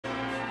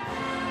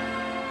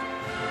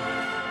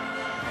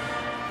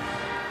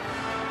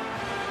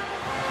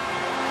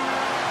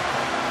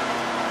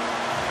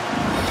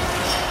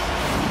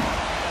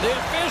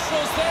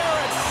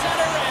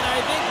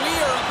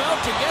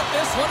get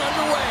this one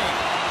underway.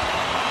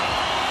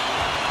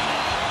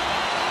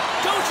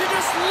 Don't you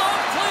just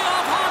love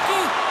playoff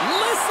hockey?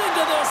 Listen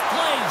to this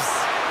place.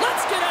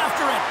 Let's get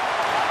after it.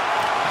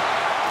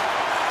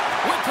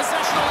 With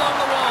possession along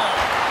the wall.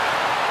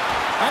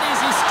 An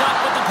easy stop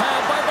with the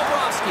pad by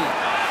Bobrovsky.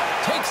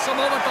 Takes a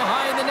moment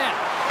behind the net.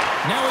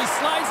 Now he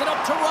slides it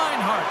up to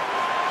Reinhart.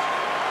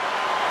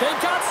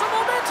 They've got some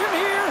momentum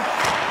here.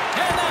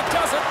 And that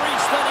doesn't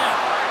reach the net.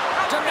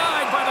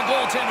 Denied by the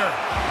goaltender.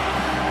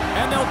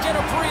 And they'll get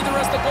a breather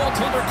as the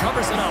goaltender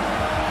covers it up.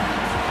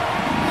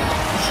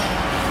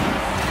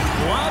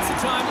 Lots of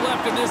time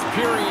left in this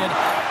period.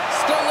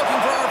 Still looking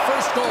for our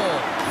first goal.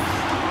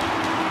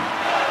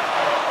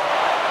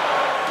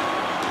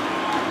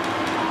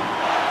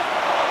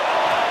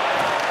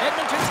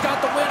 Edmonton's got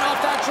the win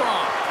off that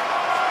draw.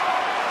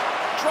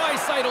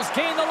 Draisaitl's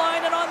gained the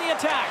line and on the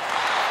attack.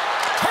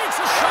 Takes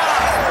a shot.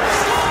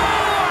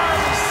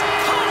 Scores!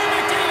 Connor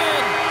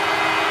McDavid!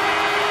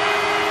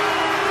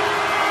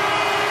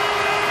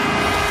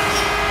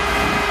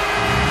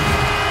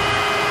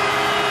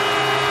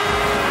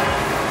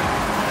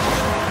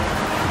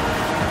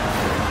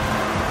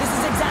 This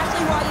is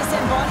exactly why you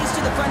send bodies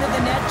to the front of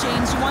the net,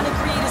 James. You want to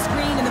create a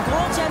screen, and the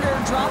goaltender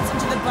drops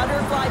into the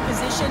butterfly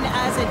position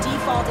as a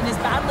default and is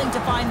battling to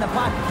find the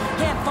puck.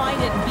 Can't find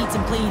it and beats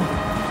him clean.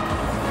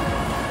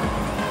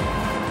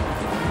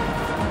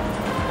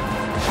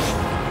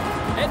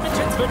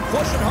 Edmonton's been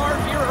pushing hard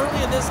here early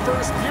in this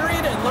first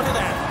period, and look at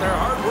that. Their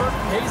hard work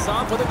pays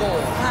off with a goal.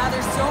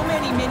 There's so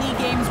many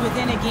mini-games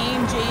within a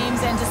game,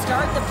 James, and to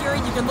start the period,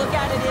 you can look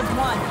at it as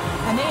one.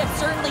 And they have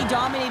certainly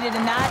dominated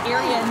in that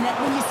area, and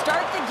when you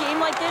start the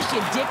game like this,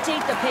 you dictate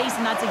the pace,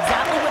 and that's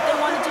exactly what they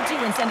wanted to do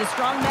and send a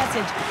strong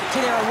message to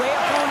their away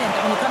opponent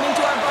that when you come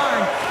into our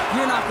barn,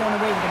 you're not going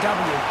away with a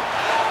W.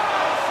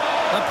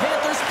 The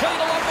Panthers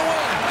played along the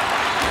wing.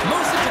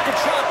 Moves it to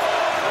Kachuk.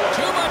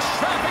 Too much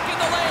traffic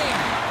in the lane.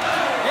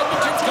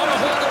 Edmonton's got a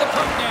hold of the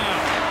puck now.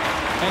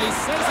 And he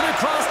sends it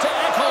across to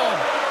Ekholm.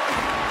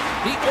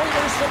 The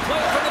Oilers will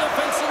play from the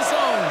defensive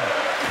zone.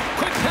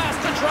 Quick pass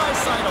to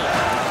Draisaitl.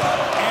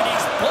 And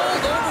he's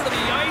bowled over to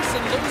the ice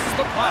and loses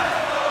the puck.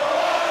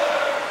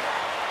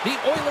 The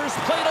Oilers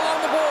played along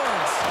the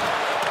boards.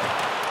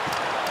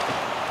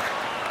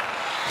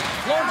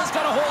 Florida's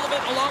got a hold of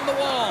it along the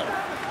wall.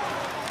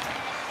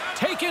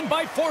 Taken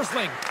by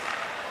Forsling.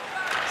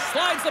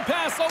 Slides the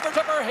pass over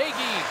to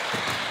Verhaeghe.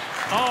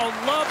 Oh,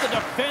 love the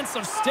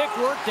defensive stick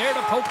work there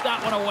to poke that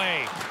one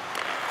away.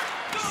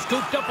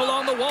 Scooped up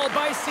along the wall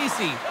by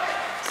Ceci.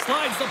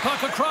 Slides the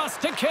puck across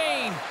to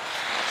Kane.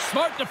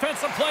 Smart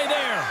defensive play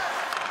there.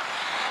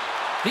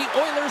 The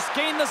Oilers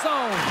gain the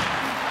zone.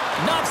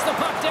 Knocks the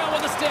puck down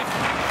with a stick.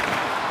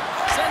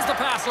 Sends the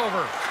pass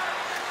over.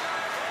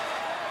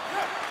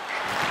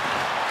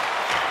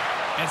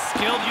 And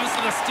skilled use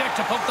of the stick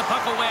to poke the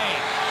puck away.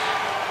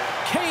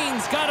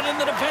 Kane's got it in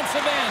the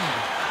defensive end.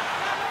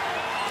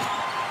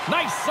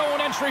 Nice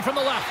zone entry from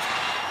the left.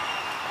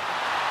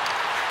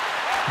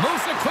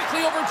 Moves it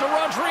quickly over to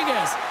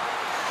Rodriguez.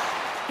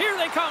 Here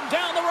they come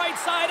down the right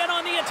side and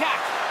on the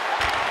attack.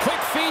 Quick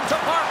feed to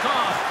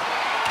Barkov.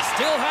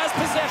 Still has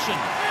possession.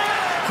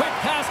 Quick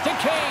pass to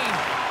Kane.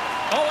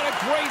 Oh, and a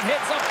great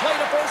heads-up play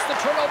to force the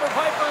turnover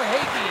by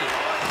Verhaeghe.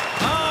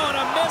 Oh, and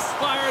a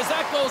misfire as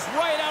that goes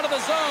right out of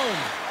the zone.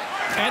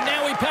 And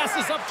now he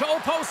passes up to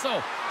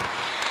Oposo.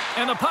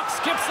 And the puck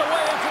skips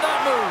away after that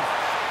move.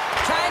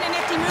 Trying a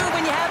nifty move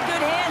when you have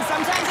good hands.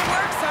 Sometimes it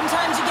works,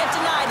 sometimes you get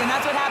denied, and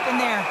that's what happened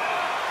there.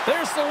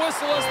 There's the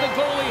whistle as the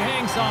goalie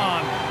hangs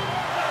on.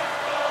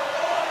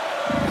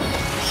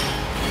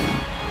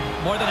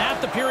 More than half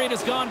the period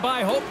has gone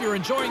by. Hope you're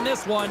enjoying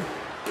this one.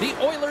 The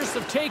Oilers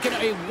have taken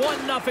a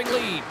 1-0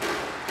 lead.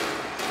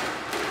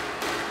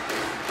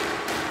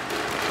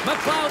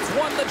 McLeod's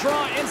won the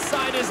draw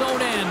inside his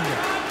own end.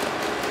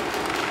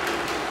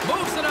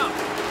 Moves it up.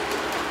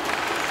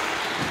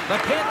 The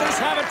Panthers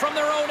have it from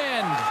their own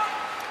end.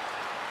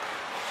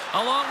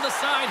 Along the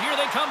side, here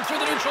they come through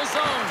the neutral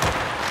zone.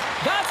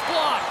 That's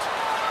blocked.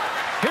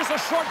 Here's a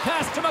short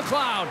pass to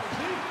McLeod.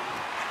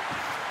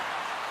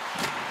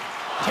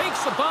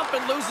 Takes a bump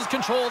and loses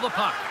control of the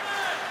puck.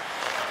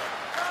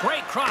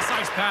 Great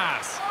cross-ice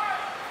pass.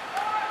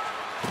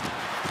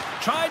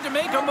 Tried to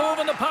make a move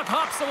and the puck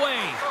hops away.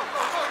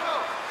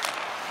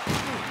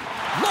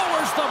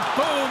 Lowers the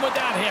boom with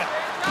that hit.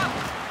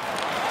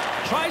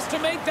 Tries to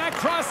make that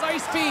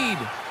cross-ice feed.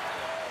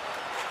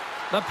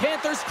 The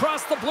Panthers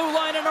cross the blue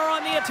line and are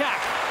on the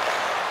attack.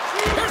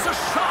 Here's a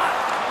shot.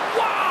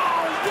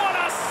 Wow, what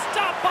a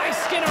stop by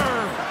Skinner.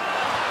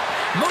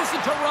 Moves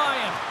it to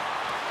Ryan.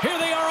 Here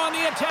they are on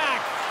the attack.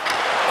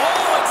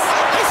 Oh,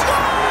 he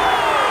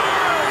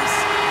scores!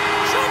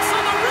 Jumps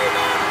on the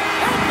rebound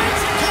and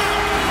makes it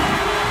count.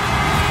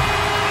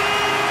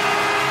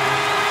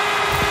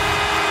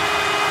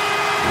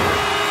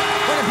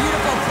 What a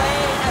beautiful play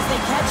as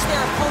they catch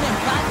their opponent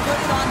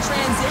flat-footed on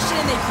transition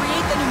and they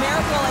create the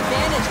numerical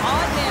advantage.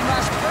 Odd man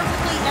rush,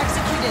 perfectly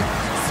executed.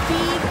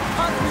 Speed,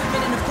 puck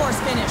movement, and of course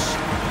finish.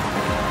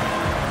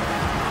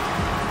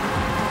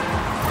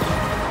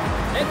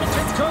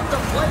 Edmonton's come to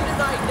play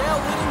tonight, now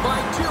leading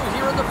by 2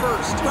 here in the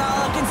first. Well,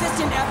 a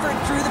consistent effort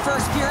through the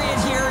first period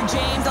here,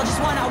 James. They'll just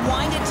want to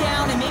wind it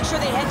down and make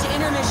sure they head to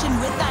intermission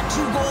with that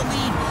 2-goal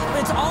lead.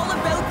 But it's all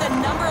about the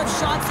number of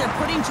shots they're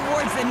putting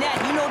towards the net.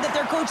 You know that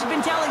their coach has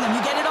been telling them,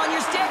 you get it on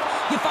your stick,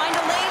 you find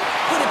a lane,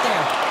 put it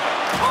there.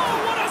 Oh,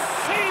 what a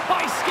save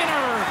by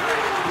Skinner!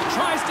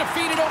 Tries to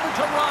feed it over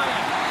to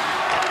Ryan.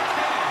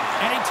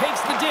 And he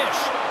takes the dish.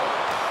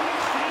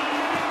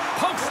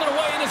 Pokes it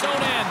away in his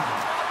own end.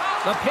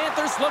 The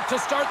Panthers look to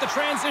start the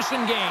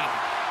transition game.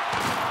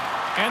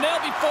 And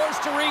they'll be forced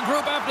to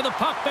regroup after the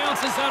puck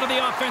bounces out of the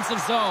offensive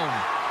zone.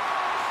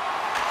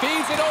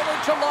 Feeds it over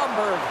to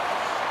Lomberg.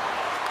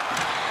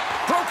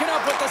 Broken up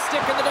with the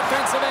stick in the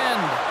defensive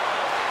end.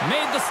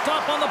 Made the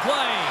stop on the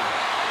play.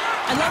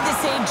 I love this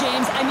save,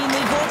 James. I mean,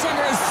 the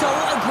goaltender is so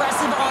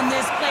aggressive on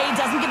this play.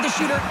 Doesn't give the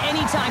shooter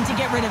any time to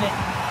get rid of it.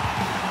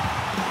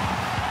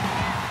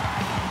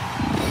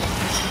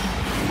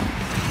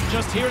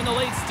 Just here in the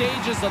late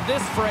stages of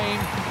this frame,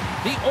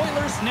 the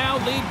Oilers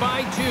now lead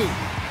by 2.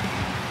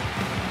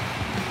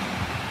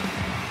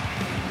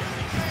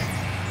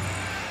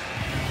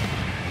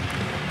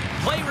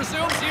 Play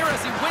resumes here as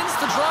he wins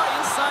the draw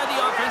inside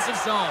the offensive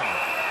zone.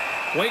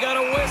 We got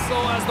a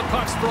whistle as the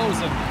puck's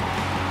frozen.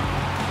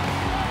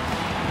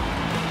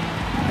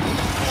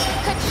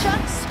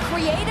 Kachuk's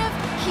creative,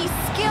 he's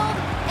skilled,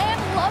 and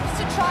loves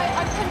to try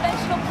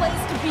unconventional plays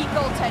to beat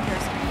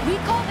goaltenders. We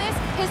call this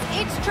his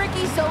It's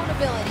Tricky zone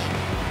ability.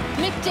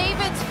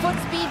 McDavid's foot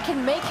speed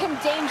can make him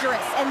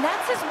dangerous, and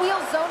that's his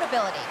wheel zone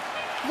ability.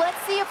 Let's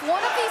see if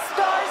one of these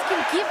stars can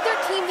give their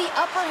team the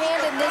upper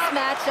hand in this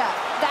matchup.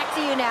 Back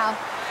to you now.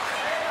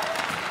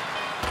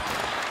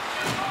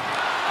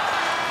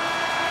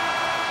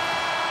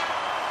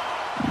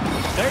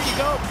 There you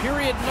go.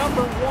 Period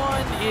number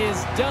 1 is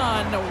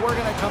done. We're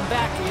going to come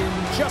back in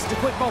just a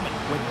quick moment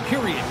with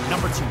period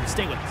number 2.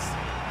 Stay with us.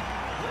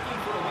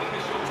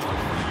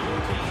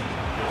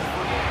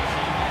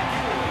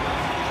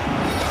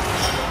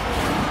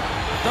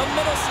 The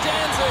middle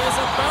stanza is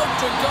about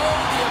to go.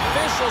 The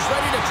official's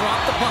ready to drop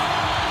the puck.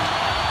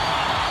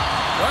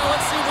 Well,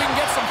 let's see if we can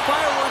get some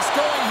fireworks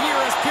going here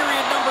as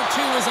period number 2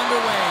 is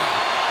underway.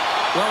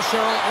 Well,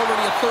 Cheryl,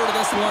 already a third of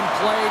this one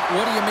played.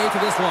 What do you make of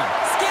this one?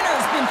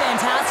 Skinner's been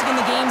fantastic in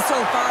the game so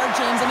far,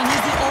 James. I mean,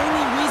 he's the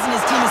only reason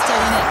his team is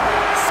still in it.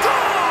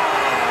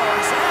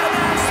 Scores! And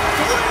that's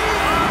 3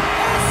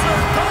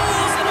 unanswered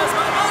goals. And as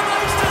my mom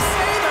likes to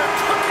say, they're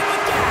cooking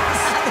with gas.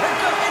 They're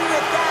cooking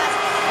with gas.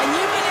 And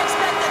you can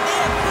expect that they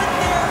have put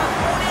their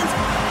opponents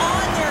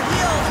on their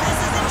heels. This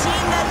is a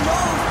team that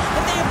knows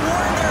that they have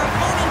worn their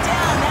opponent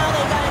down. Now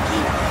they've got to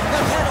keep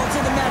the pedal to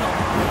the metal.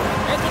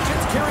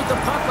 Edmonton's carried the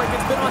puck like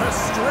it's been on a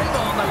string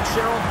all night,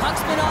 Cheryl.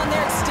 Puck's been on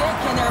their stick,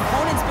 and their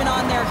opponent's been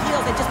on their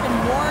heels. They've just been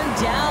worn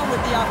down with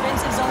the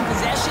offensive zone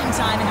possession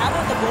time. And how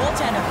about the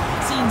goaltender?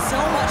 Seen so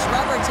much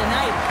rubber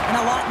tonight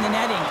and a lot in the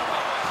netting.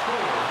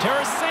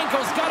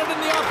 Tarasenko's got it in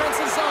the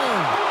offensive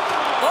zone.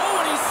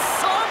 Oh, and he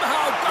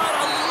somehow got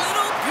a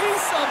little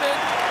piece of it,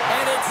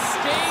 and it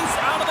stays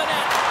out of the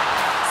net.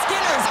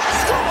 Skinner's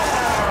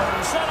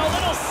Scores! And a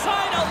little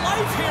sign of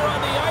life here on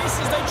the ice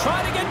as they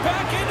try to get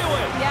back into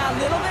it. Yeah, a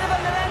little bit of a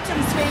momentum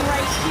swing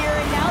right here,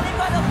 and now they've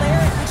got to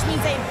layer it, which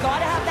means they've got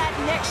to have that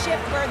next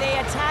shift where they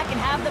attack and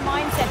have the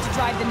mindset to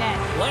drive the net.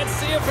 Let's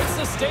see if it's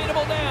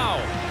sustainable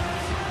now.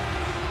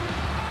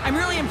 I'm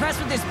really impressed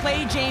with this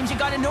play, James. You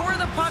got to know where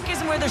the puck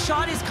is and where the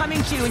shot is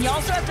coming to, and you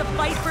also have to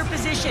fight for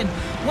position.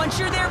 Once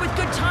you're there with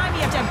good time,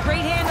 you have to have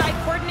great hand-eye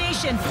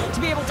coordination to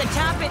be able to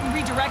tap it and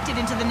redirect it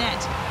into the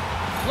net.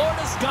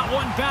 Florida's got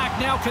one back.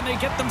 Now can they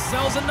get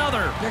themselves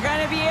another? They're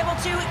going to be able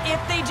to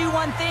if they do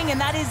one thing, and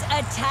that is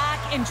attack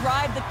and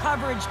drive the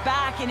coverage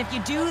back. And if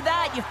you do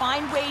that, you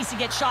find ways to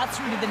get shots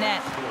through to the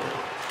net.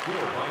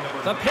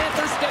 The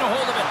Panthers get a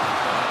hold of it.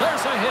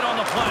 There's a hit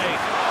on the play.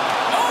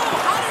 Oh,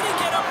 how did he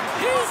get a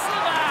piece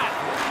of that?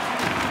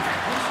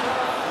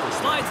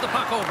 Slides the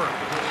puck over.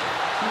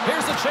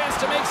 Here's a chance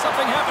to make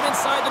something happen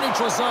inside the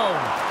neutral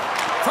zone.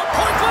 From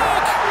point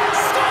blank,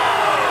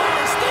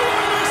 scores! The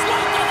Oilers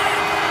light the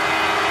lead.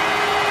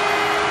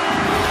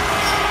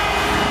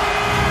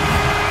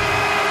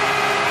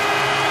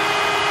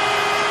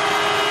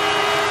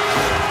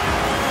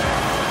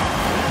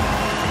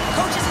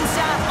 Coaches and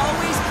staff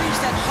always preach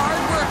that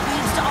hard work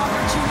leads to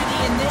opportunity,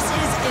 and this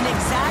is an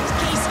exact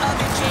case of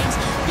it, James.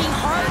 Being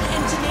hard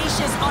and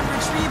tenacious on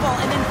retrieval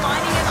and then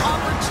finding an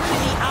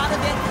opportunity out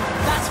of it,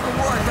 that's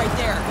reward right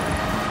there.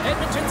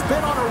 Edmonton's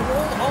been on a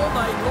roll all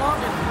night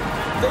long, and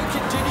they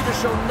continue to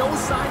show no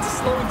signs of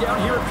slowing down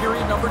here in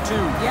period number 2.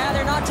 Yeah,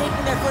 they're not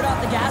taking their foot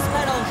off the gas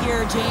pedal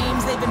here,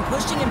 James. They've been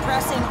pushing and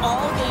pressing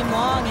all game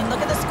long, and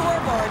look at the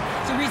scoreboard.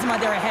 It's the reason why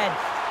they're ahead.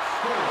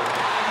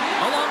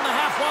 Along the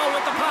half wall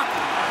with the puck.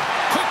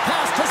 Quick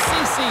pass to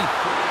Ceci,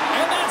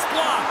 and that's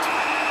blocked.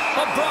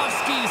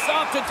 Bobrovsky's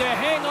opted to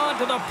hang on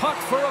to the puck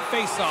for a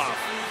face-off.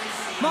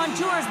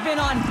 Montour's been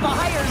on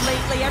fire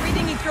lately.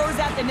 Everything he throws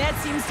at the net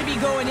seems to be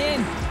going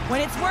in.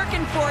 When it's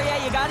working for you,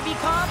 you got to be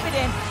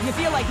confident. You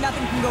feel like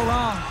nothing can go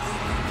wrong.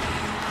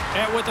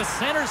 And with the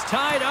centers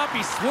tied up,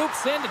 he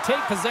swoops in to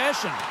take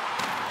possession.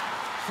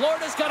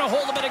 Florida's got a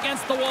hold of it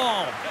against the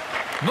wall.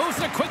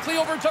 Moves it quickly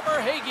over to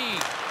Verhaeghe.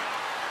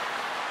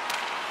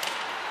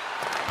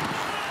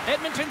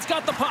 Edmonton's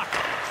got the puck.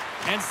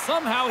 And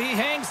somehow he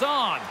hangs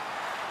on.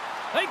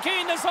 They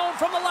gain the zone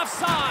from the left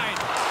side.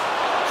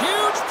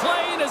 Huge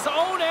play in his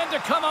own end to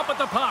come up with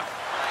the puck.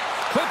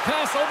 Quick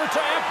pass over to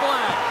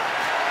Ekblad.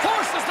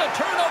 Forces the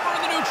turnover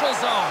in the neutral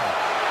zone.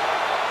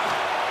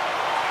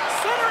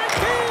 Centering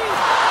key.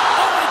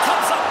 Oh, he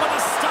comes up with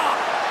a stop.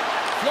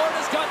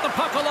 Florida's got the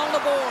puck along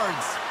the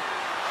boards.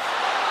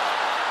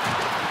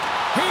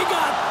 He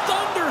got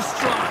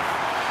thunderstruck.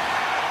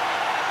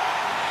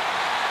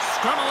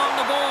 Scrum along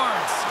the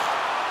boards.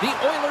 The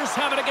Oilers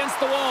have it against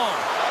the wall.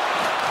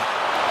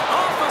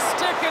 Off a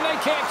stick and they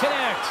can't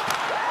connect.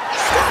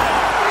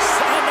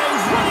 And they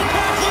run it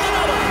back with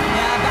another.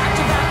 Yeah,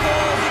 back-to-back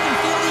goals. You can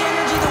feel the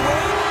energy, the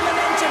wave, and the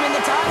momentum, and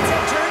the tides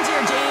have turned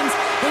here, James.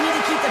 They need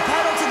to keep the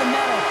pedal to the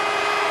metal.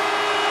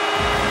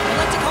 I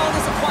like to call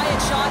this a quiet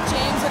shot,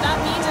 James. What that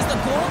means is the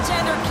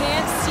goaltender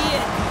can't see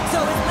it. So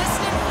he's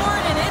listening for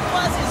it, and it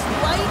buzzes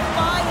right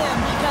by him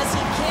because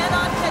he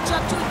cannot catch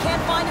up to it,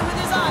 can't find it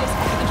with his eyes,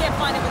 he can't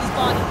find it with his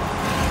body.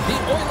 The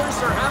Oilers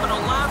are having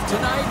a laugh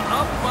tonight,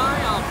 up by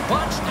a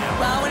bunch now.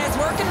 Well, when it's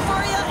working for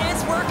you,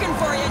 it's working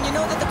for you. And you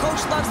know that the coach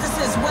loves this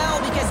as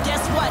well because guess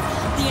what?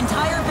 The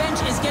entire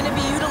bench is going to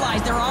be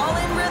utilized. They're all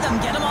in rhythm.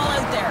 Get them all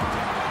out there.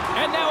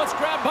 And now it's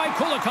grabbed by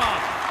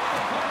Kulikov.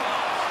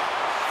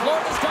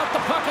 Florida's got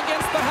the puck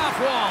against the half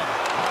wall.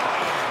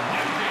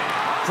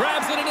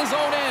 Grabs it in his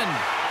own end.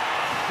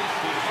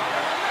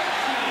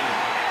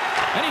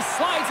 And he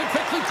slides it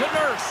quickly to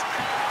Nurse.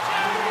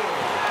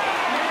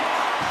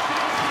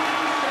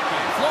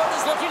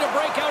 Florida's looking to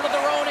break out of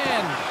their own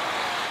end.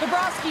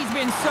 Bobrovsky's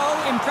been so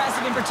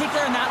impressive, in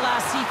particular in that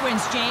last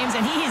sequence, James,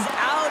 and he is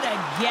out of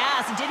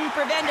gas. It didn't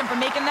prevent him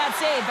from making that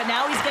save, but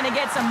now he's going to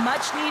get some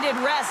much-needed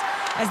rest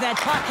as that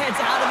puck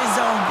heads out of his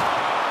zone.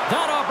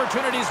 That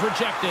opportunity is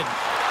rejected.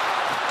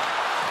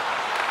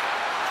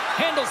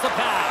 Handles the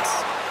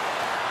pass.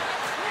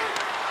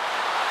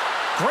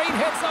 Great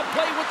heads-up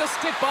play with the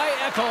stick by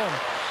Ekholm.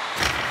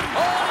 Oh,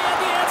 he had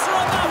the answer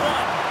on that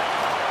one.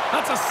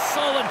 That's a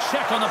solid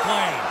check on the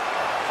play.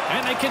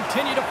 And they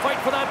continue to fight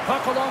for that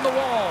puck along the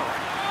wall.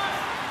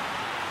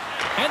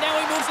 And now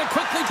he moves it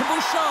quickly to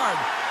Bouchard.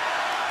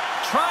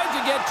 Tried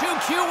to get too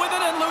cute with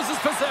it and loses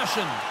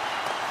possession.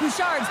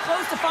 Bouchard's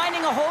close to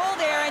finding a hole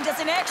there, and just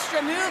an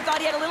extra move.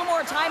 Thought he had a little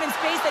more time and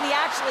space than he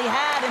actually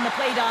had, and the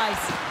play dies.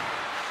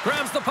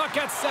 Grabs the puck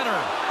at center.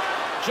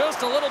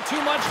 Just a little too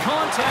much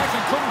contact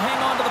and couldn't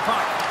hang on to the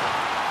puck.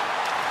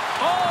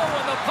 Oh,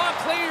 and the puck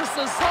clears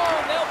the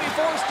zone. They'll be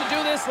forced to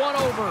do this one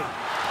over.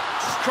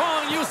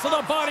 Strong use of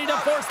the body to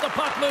force the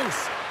puck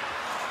loose.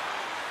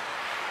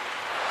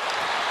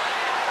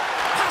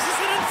 Passes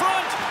it in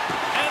front.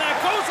 And that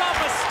goes off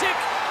a stick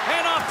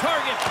and off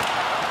target.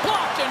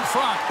 Blocked in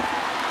front.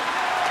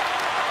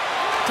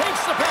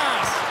 Takes the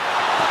pass.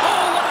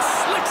 Oh, what a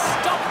slick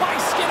stop by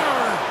Skinner.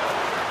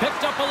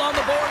 Picked up along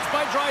the boards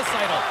by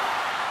Draisaitl.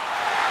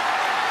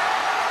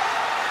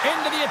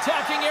 Into the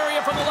attacking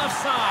area from the left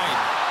side.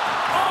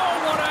 Oh,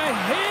 what a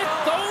hit.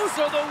 Those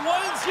are the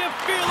ones you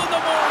feel in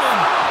the morning.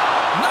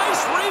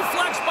 Nice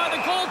reflex by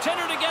the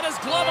goaltender to get his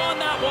glove on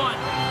that one.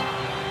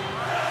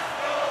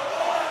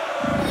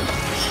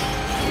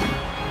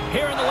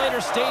 Here in the later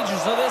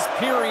stages of this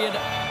period,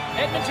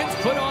 Edmonton's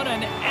put on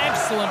an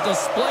excellent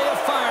display of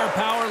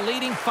firepower,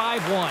 leading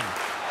 5-1.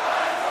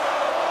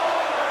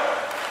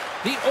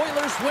 The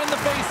Oilers win the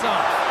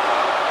faceoff.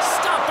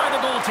 Stopped by the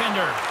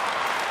goaltender.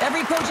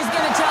 Every coach is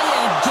going to tell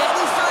you, get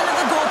in front of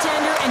the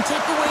goaltender and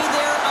take away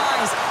their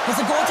eyes. It's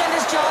the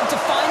goaltender's job to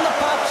find the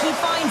puck. He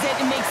finds it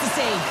and makes the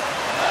save.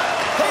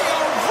 They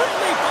are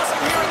really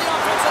buzzing here in the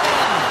offensive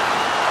end.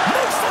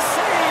 Makes the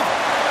save.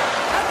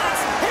 And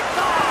that's picked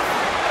off.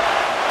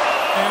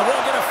 And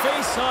we'll get a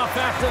face-off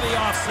after the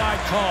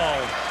offside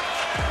call.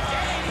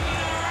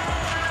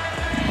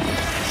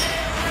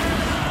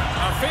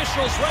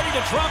 Officials ready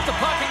to drop the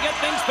puck and get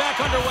things back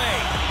underway.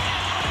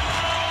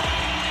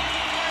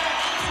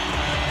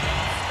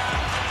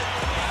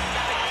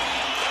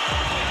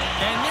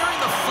 And nearing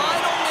the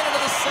final minute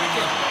of the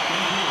second.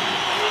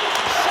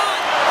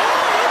 Shot! Oh,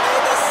 he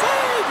made the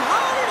save!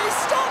 How did he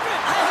stop it?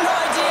 I have no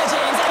idea,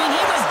 James. I mean,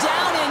 he was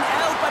down and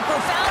out, but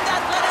profound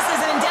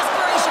athleticism and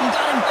desperation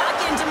got him back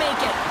in to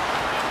make it.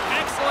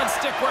 Excellent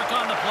stick work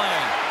on the play.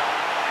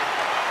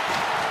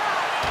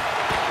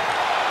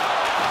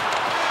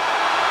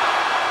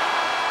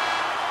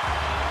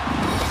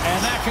 And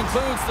that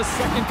concludes the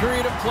second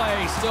period of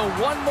play. Still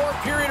one more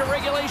period of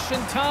regulation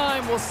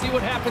time. We'll see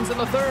what happens in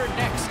the third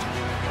next.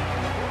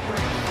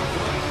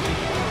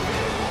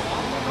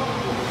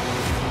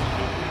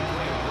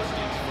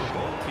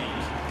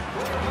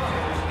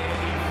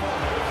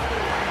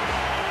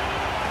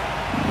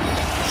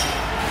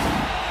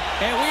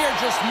 And we are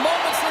just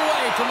moments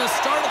away from the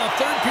start of the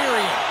third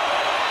period.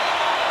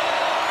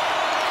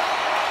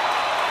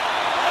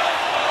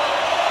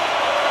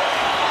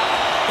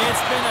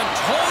 It's been a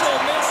total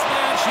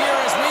mismatch here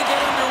as we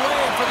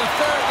for the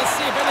third. Let's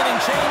see if anything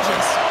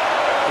changes.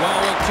 Well,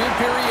 with 2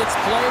 periods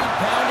played,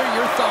 Pounder,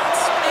 your thoughts?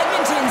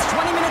 Edmonton's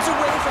 20 minutes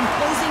away from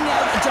closing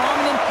out a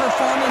dominant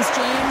performance,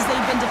 James.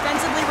 They've been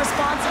defensively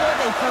responsible.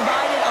 They've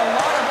provided a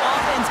lot of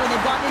offense when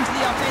they've gotten into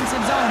the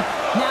offensive zone.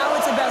 Now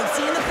it's about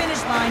seeing the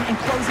finish line and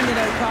closing it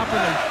out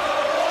properly.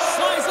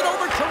 Slides it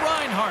over to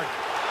Reinhart.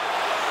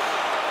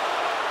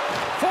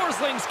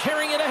 Forsling's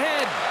carrying it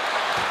ahead.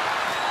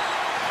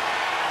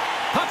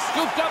 Puck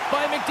scooped up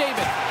by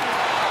McDavid.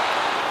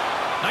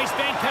 Nice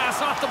bank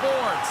pass off the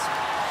boards.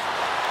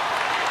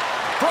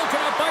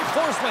 Broken up by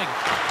Forsling.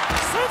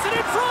 Sends it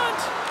in front,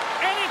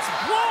 and it's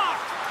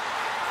blocked.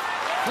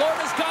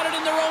 Florida's got it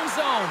in their own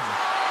zone.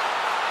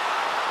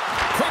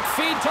 Quick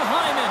feed to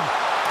Hyman.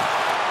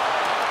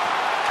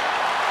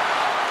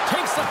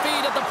 Takes the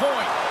feed at the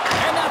point,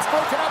 and that's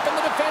broken up in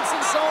the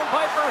defensive zone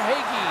by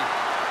Verhaeghe.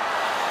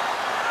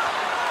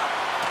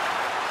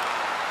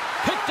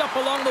 Picked up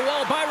along the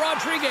wall by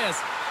Rodriguez.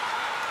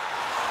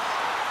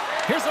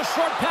 Here's a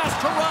short pass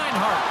to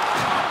Reinhart.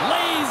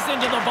 Lays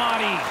into the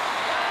body.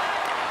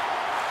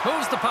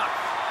 Moves the puck.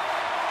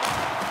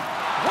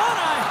 What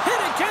a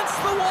hit against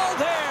the wall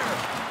there.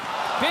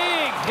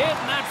 Big hit,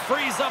 and that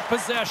frees up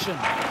possession.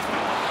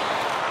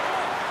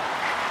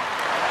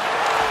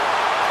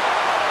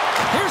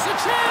 Here's a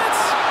chance.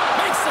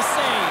 Makes the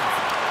save.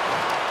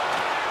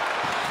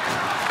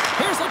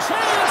 Here's a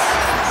chance.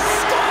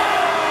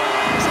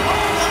 Scores!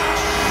 Oh,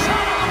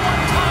 shot on the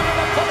one-timer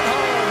to put it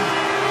home.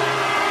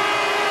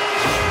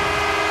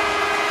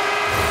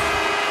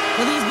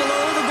 Well, these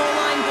below-the-goal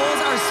line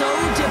goals are so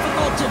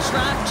difficult to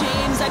track,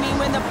 James. I mean,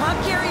 when the puck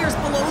carrier's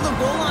below the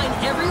goal line,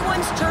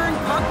 everyone's turned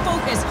puck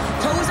focus,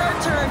 toes are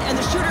turned, and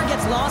the shooter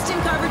gets lost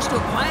in coverage to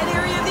a quiet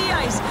area of the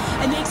ice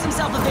and makes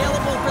himself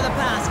available for the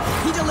pass.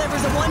 He delivers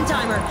a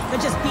one-timer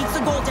that just beats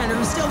the goaltender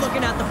who's still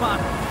looking at the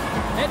puck.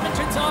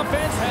 Edmonton's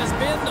offense has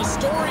been the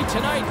story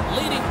tonight,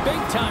 leading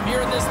big time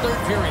here in this third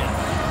period.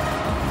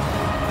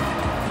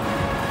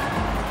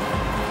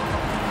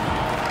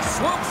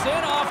 Swoops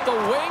in off the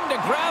wing to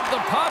grab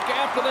the puck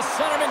after the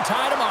centerman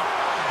tied him up.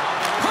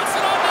 Puts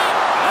it on net,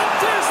 and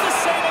there's the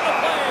save on the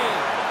play.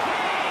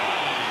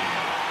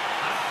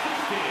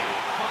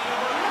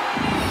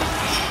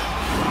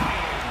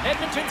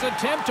 Edmonton's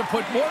attempt to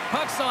put more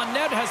pucks on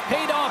net has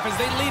paid off as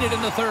they lead it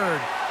in the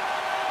third.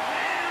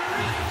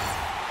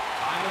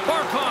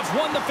 Barkov's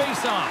won the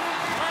faceoff.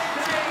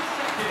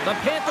 The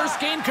Panthers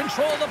gain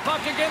control of the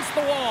puck against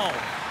the wall.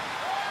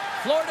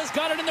 Florida's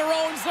got it in their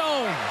own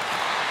zone.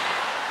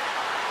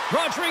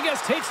 Rodriguez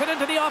takes it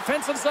into the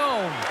offensive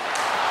zone.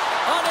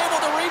 Unable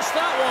to reach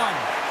that one.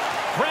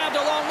 Grabbed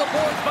along the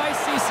boards by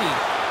Ceci.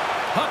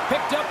 Puck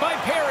picked up by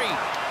Perry.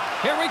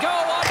 Here we go,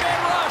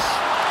 on-man rush.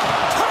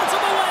 Turns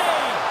him away.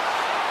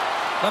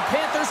 The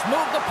Panthers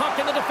move the puck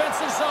in the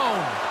defensive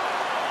zone.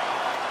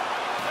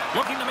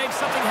 Looking to make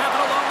something happen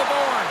along the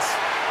boards.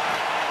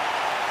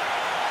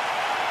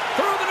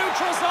 Through the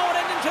neutral zone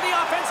and into the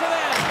offensive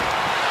end.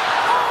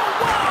 Oh,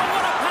 wow,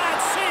 what a pad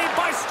save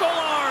by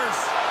Stolarz.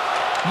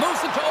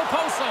 Moves it to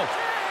Oposo.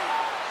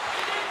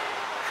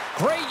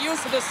 Great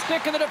use of the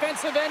stick in the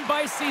defensive end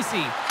by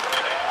Ceci.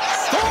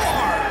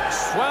 Scores!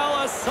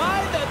 Well, a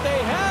sign that they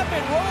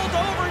haven't rolled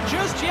over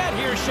just yet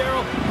here,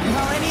 Cheryl.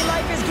 Well, any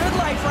life is good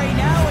life right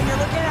now, and you're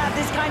looking at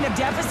this kind of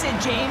deficit,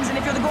 James. And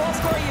if you're the goal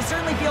scorer, you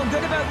certainly feel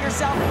good about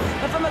yourself.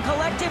 But from a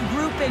collective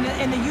group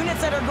and the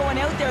units that are going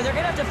out there, they're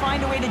going to have to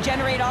find a way to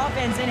generate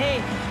offense. And, hey,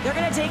 they're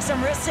going to take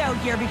some risks out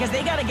here because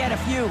they got to get a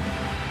few.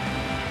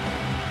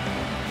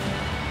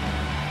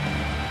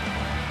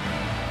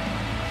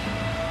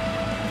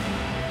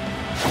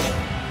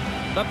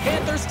 The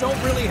Panthers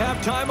don't really have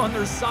time on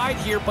their side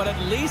here, but at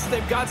least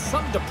they've got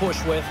something to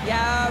push with.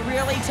 Yeah,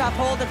 really tough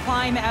hole to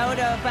climb out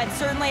of, but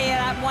certainly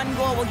that one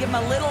goal will give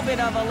them a little bit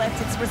of a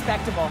lift. It's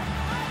respectable.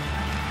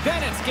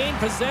 Bennett's gained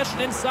possession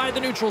inside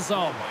the neutral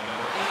zone.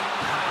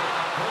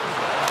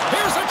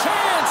 Here's a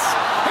chance!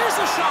 Here's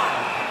a shot!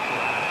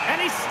 And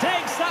he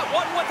stakes that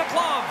one with the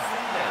glove.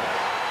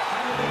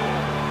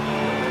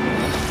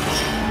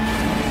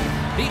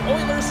 The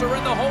Oilers are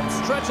in the home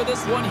stretch of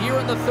this one here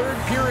in the third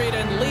period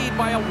and lead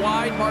by a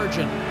wide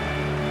margin.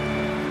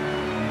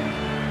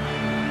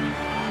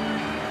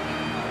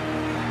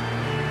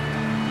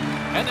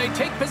 And they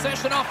take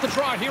possession off the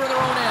draw here in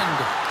their own end.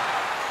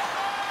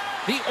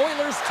 The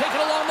Oilers take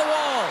it along the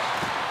wall.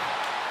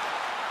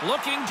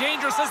 Looking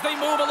dangerous as they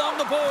move along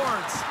the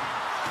boards.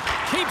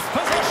 Keeps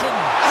possession.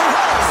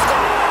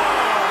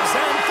 Scores!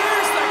 And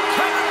there's the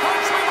counter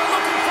punch we were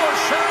looking for,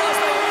 Cheryl, as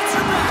they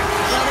answer back.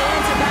 Well, they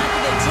answer back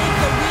and they take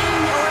the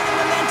wind or the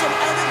momentum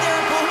out of their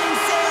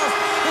opponent's sails.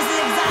 This is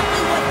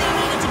exactly what they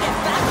needed to get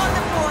back on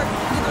the board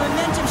and get the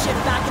momentum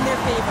shift back in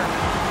their favor.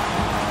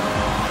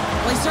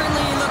 Well, he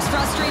certainly looks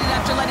frustrated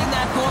after letting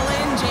that goal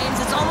in, James.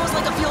 It's almost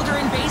like a fielder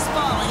in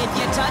baseball. If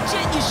you touch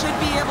it, you should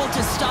be able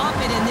to stop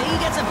it, and then he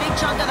gets a big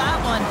chunk of that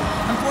one.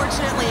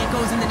 Unfortunately, it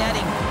goes in the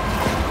netting.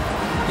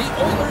 The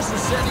Oilers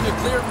are sending a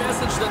clear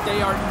message that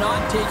they are not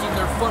taking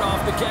their foot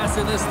off the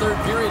gas in this third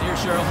period here,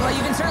 Cheryl. Well,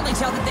 you can certainly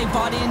tell that they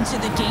bought into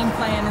the game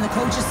plan, and the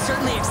coach is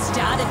certainly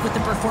ecstatic with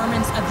the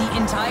performance of the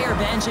entire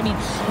bench. I mean,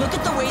 look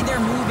at the way they're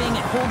moving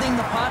and holding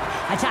the puck,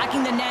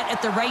 attacking the net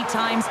at the right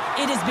times.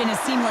 It has been a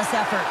seamless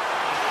effort.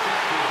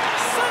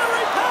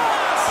 Centering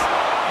pass!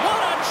 What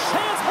a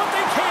chance, but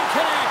they can't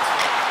connect!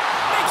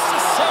 Makes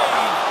the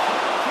save!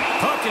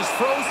 Puck is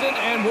frozen,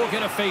 and we'll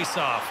get a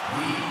face-off.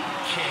 We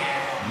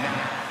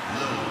cannot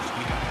lose.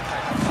 We got to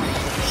type of fight.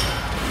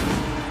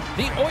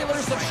 The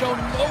Oilers have shown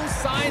no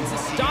signs of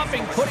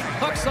stopping putting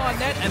pucks on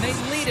net, and they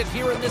lead it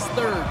here in this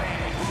third.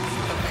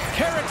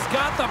 Carrick's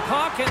got the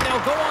puck, and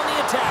they'll go on the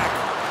attack.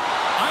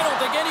 I don't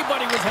think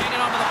anybody was hanging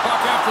on to the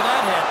puck after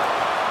that hit.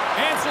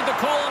 Answered the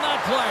call on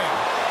that play.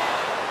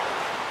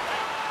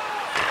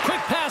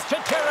 Quick pass to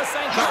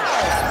Tarasenko,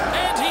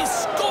 and he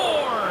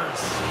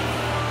scores!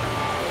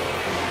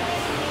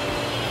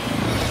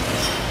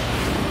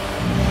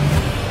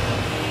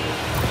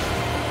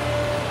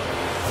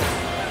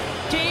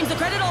 James, the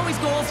credit always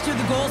goes to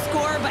the goal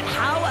scorer, but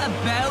how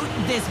about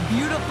this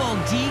beautiful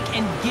deke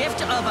and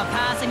gift of a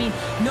pass? I mean,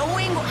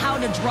 knowing how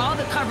to draw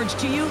the coverage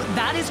to you,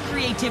 that is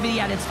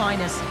creativity at its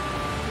finest.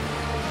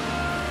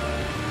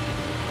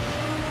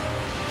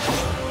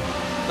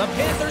 The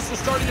Panthers are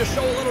starting to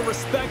show a little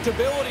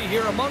respectability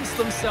here amongst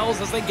themselves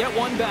as they get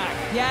one back.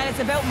 Yeah, and it's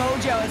about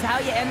mojo. It's how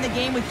you end the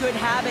game with good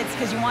habits,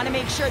 because you want to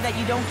make sure that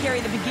you don't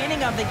carry the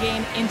beginning of the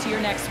game into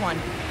your next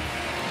one.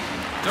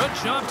 Good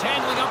job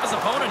tangling up his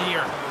opponent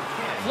here.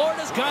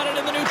 Florida's got it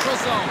in the neutral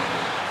zone.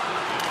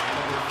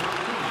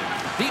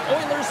 The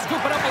Oilers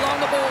scoop it up along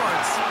the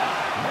boards.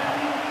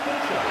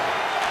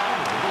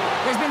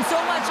 There's been so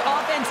much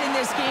offense in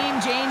this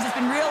game, James. It's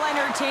been real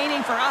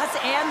entertaining for us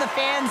and the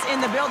fans in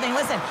the building.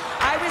 Listen,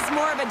 I was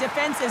more of a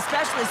defensive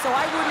specialist, so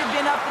I wouldn't have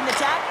been up in the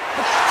attack.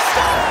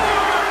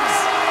 Scores!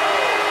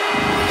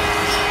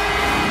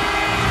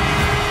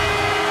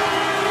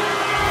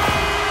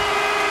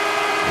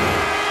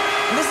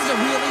 This is a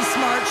really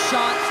smart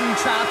shot through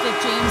traffic,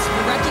 James.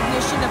 The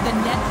recognition of the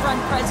net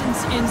front presence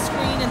in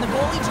screen, and the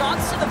goalie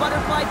drops to the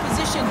butterfly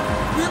position,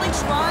 really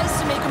tries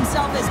to make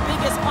himself as big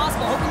as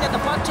possible, hoping that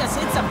the puck just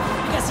hits him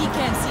because he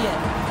can't see it.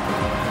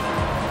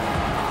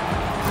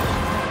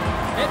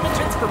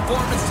 Edmonton's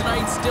performance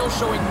tonight still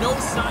showing no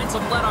signs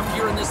of let-up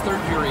here in this third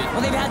period.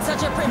 Well, they've had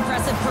such an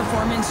impressive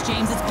performance,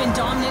 James. It's been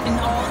dominant in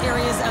all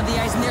areas of the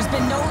ice, and there's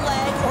been no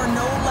lag or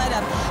no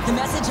let-up. The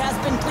message has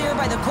been clear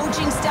by the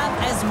coaching staff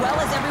as well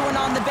as everyone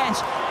on the bench.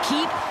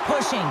 Keep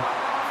pushing.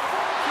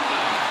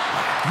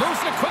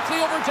 Moves it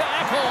quickly over to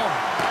Ekholm.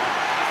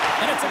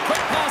 And it's a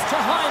quick pass to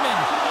Hyman.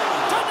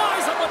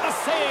 Denies him with the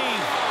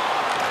save.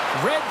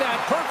 Read that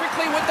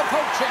perfectly with the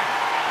poke check.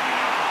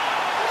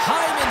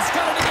 Hyman's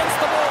got it against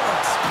the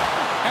boards.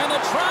 And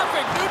the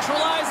traffic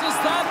neutralizes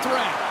that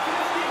threat.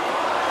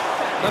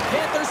 The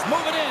Panthers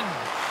move it in.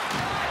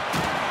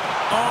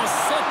 Oh,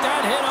 set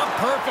that hit up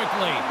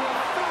perfectly.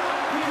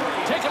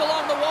 Taken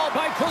along the wall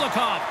by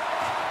Kulikov.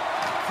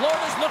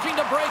 Florida's looking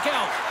to break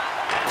out.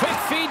 Quick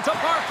feed to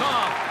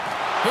Barkov.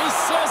 He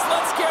says,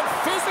 let's get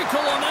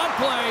physical on that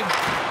play.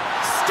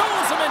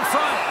 Stones him in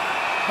front.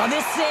 Well,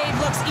 this save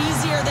looks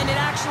easier than it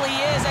actually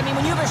is. I mean,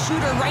 when you have a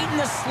shooter right in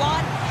the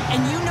slot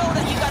and you know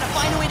that you've got to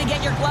find a way to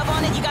get your glove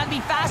on it, you got to be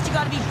fast, you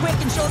got to be quick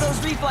and show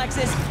those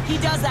reflexes. He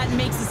does that and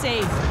makes the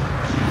save.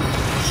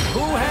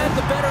 Who had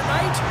the better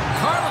night?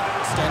 Carlin,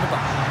 stand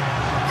by.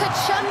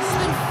 Kachuk's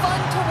been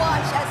fun to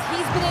watch as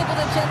he's been able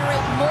to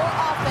generate more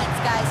offense,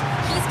 guys.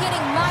 He's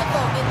getting my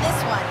vote in this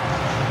one.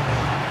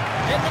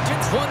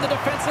 Edmonton's won the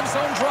defensive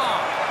zone draw.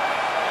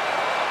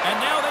 And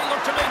now they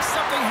look to make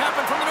something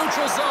happen from the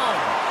neutral zone.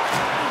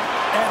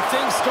 And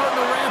things starting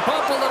to ramp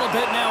up a little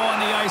bit now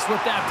on the ice with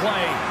that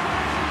play.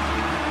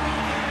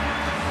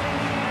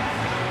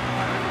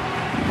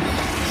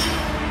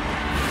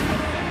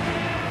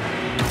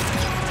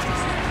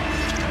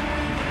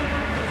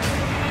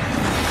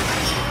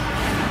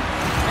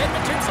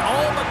 Edmonton's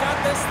all but got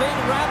this thing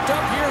wrapped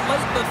up here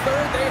late in the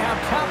third. They have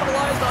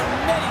capitalized on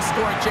many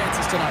scoring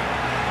chances tonight.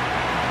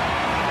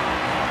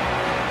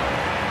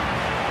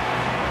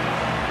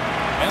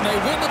 And they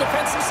win the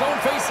defensive zone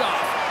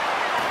faceoff.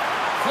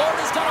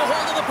 Florida's got a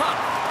hold of the puck.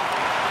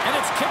 And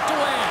it's kicked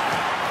away.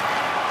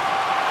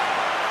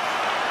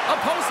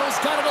 Oposo's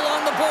got it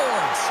along the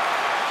boards.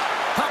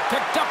 Puck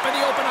picked up in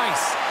the open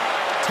ice.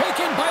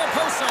 Taken by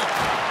Oposo.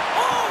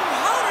 Oh,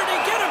 how did he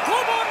get a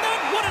glove on that?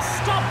 What a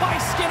stop by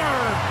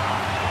Skinner.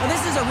 Well,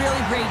 this is a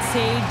really great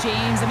save,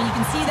 James. I mean, you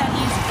can see that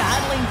he's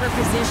battling for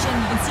position.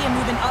 You can see him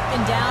moving up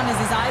and down as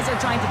his eyes are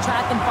trying to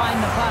track and find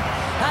the puck.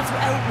 That's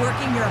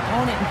outworking your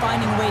opponent and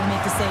finding a way to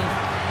make the save.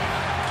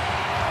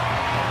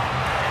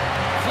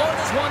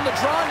 Florida's won the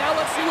draw. Now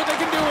let's see what they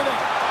can do with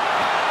it.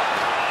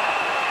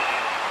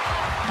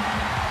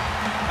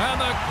 And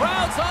the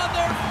crowd's on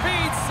their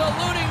feet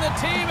saluting the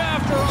team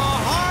after a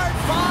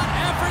hard-fought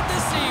effort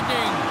this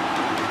evening.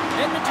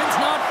 Edmonton's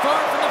not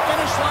far from the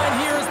finish line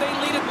here as they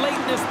lead it late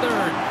in this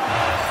third.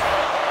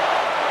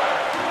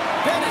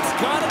 Bennett's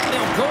got it, and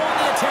they'll go on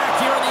the attack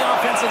here in the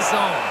offensive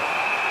zone.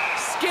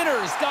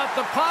 Skinner's got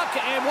the puck,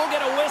 and we'll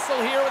get a whistle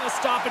here with a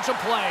stoppage of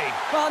play.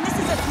 Well, and this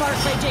is a smart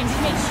play, James. He's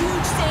made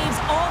huge saves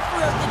all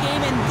throughout the game,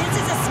 and this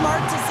is a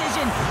smart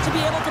decision to be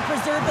able to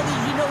preserve the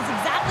lead. He knows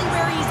exactly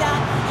where he's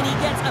at, and he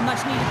gets a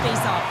much-needed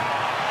face-off.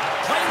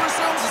 Play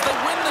resumes as they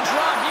win the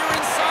draw here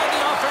inside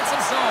the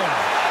offensive zone.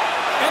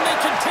 And they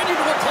continue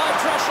to apply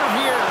pressure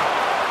here.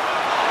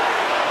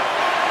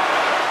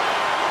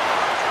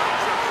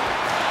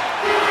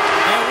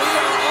 And we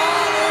are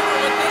all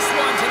over with this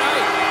one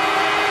tonight.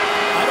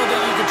 I don't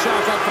think you can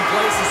chalk up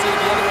complacency at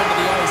the other end of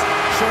the ice.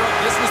 Sure,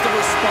 this was the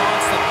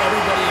response that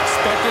everybody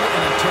expected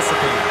and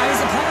anticipated. It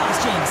was the playoffs,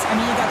 James. I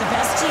mean, you got the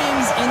best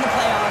teams in the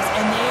playoffs,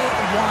 and they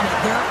want it.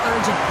 They're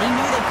urgent. They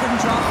knew they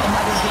couldn't drop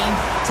another game.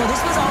 So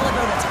this was all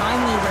about a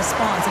timely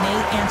response, and they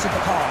answered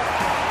the call.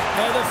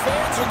 And the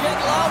fans are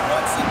getting loud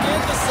once again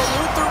to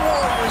salute their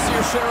Warriors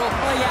here, Cheryl.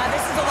 Well, yeah,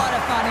 this is a lot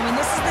of fun. I mean,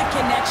 this is the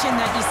connection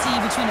that you see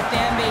between a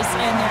fan base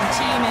and their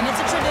team, and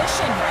it's a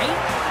tradition, right?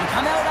 You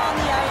come out on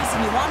the ice,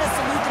 and you want to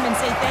salute them and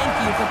say thank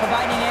you for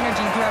providing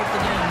energy throughout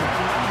the game.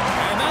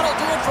 And that'll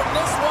do it from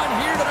this one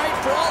here tonight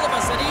for all of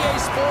us at EA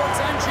Sports.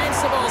 I'm James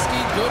Cebulski.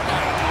 Good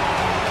night.